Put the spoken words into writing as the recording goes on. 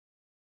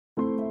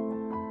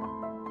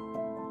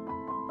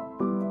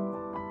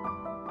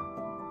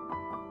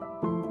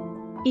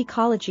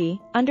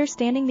Ecology,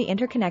 understanding the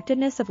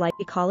interconnectedness of life.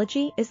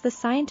 Ecology is the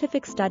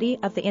scientific study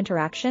of the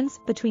interactions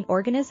between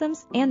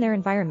organisms and their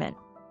environment.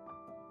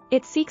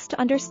 It seeks to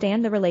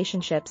understand the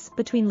relationships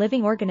between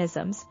living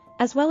organisms,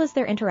 as well as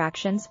their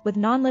interactions with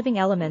non-living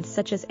elements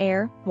such as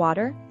air,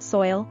 water,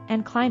 soil,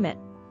 and climate.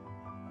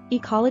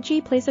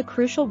 Ecology plays a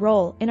crucial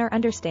role in our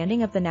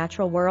understanding of the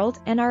natural world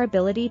and our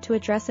ability to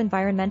address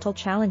environmental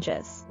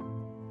challenges.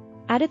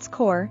 At its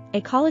core,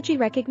 ecology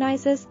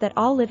recognizes that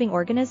all living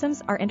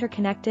organisms are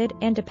interconnected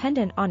and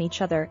dependent on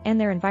each other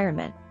and their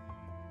environment.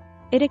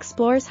 It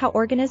explores how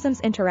organisms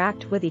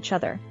interact with each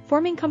other,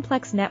 forming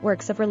complex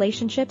networks of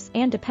relationships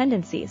and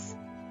dependencies.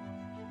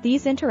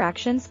 These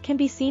interactions can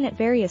be seen at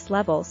various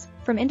levels,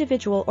 from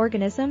individual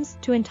organisms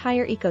to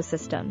entire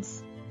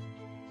ecosystems.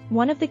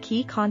 One of the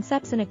key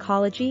concepts in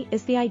ecology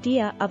is the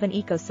idea of an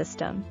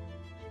ecosystem.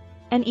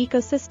 An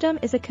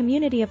ecosystem is a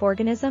community of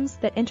organisms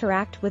that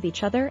interact with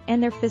each other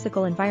and their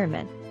physical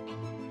environment.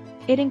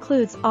 It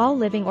includes all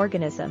living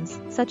organisms,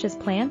 such as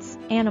plants,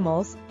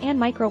 animals, and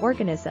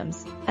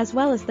microorganisms, as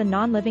well as the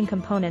non-living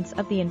components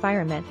of the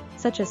environment,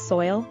 such as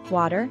soil,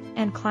 water,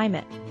 and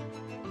climate.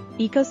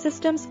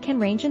 Ecosystems can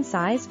range in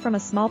size from a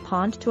small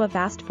pond to a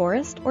vast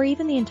forest or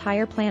even the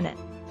entire planet.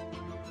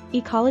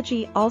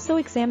 Ecology also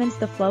examines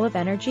the flow of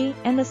energy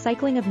and the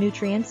cycling of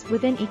nutrients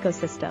within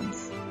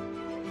ecosystems.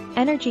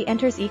 Energy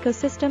enters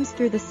ecosystems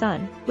through the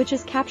sun, which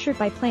is captured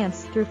by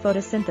plants through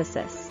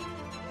photosynthesis.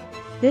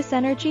 This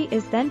energy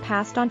is then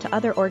passed on to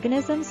other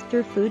organisms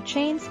through food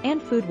chains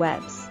and food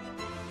webs.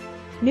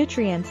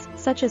 Nutrients,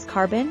 such as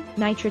carbon,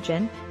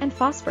 nitrogen, and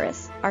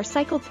phosphorus, are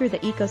cycled through the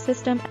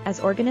ecosystem as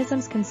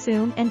organisms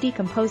consume and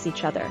decompose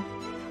each other.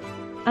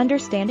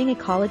 Understanding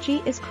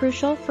ecology is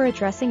crucial for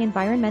addressing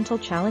environmental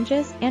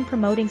challenges and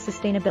promoting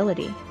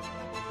sustainability.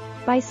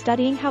 By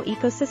studying how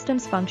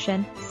ecosystems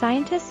function,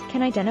 scientists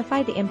can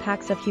identify the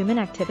impacts of human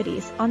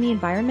activities on the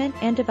environment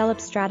and develop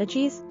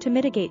strategies to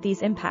mitigate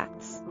these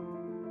impacts.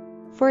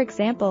 For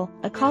example,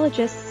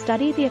 ecologists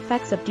study the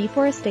effects of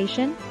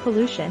deforestation,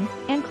 pollution,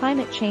 and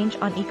climate change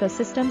on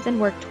ecosystems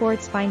and work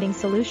towards finding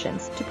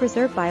solutions to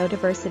preserve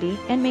biodiversity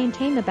and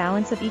maintain the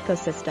balance of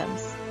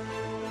ecosystems.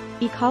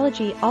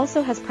 Ecology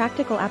also has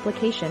practical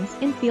applications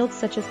in fields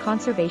such as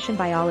conservation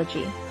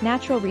biology,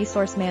 natural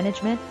resource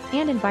management,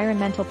 and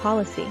environmental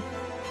policy.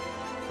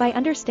 By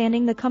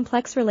understanding the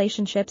complex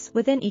relationships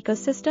within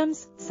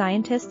ecosystems,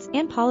 scientists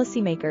and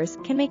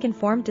policymakers can make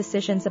informed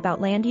decisions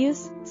about land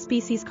use,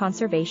 species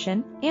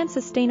conservation, and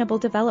sustainable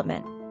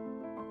development.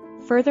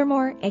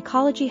 Furthermore,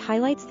 ecology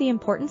highlights the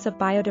importance of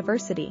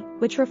biodiversity,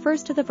 which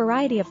refers to the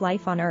variety of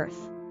life on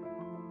Earth.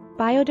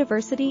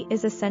 Biodiversity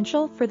is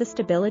essential for the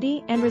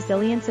stability and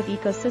resilience of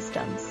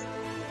ecosystems.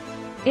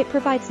 It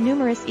provides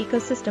numerous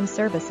ecosystem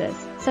services,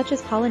 such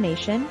as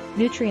pollination,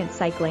 nutrient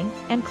cycling,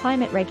 and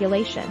climate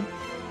regulation.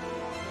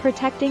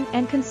 Protecting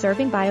and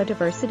conserving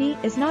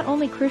biodiversity is not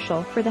only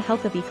crucial for the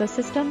health of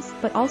ecosystems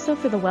but also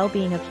for the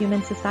well-being of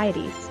human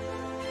societies.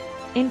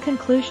 In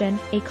conclusion,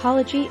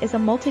 ecology is a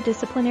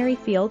multidisciplinary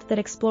field that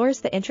explores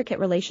the intricate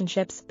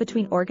relationships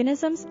between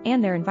organisms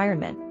and their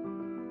environment.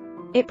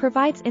 It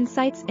provides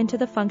insights into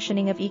the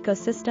functioning of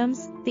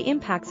ecosystems, the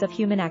impacts of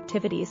human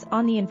activities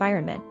on the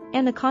environment,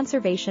 and the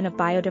conservation of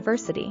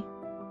biodiversity.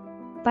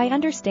 By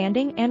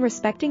understanding and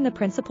respecting the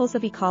principles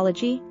of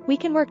ecology, we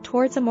can work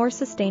towards a more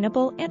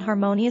sustainable and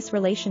harmonious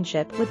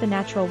relationship with the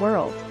natural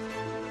world.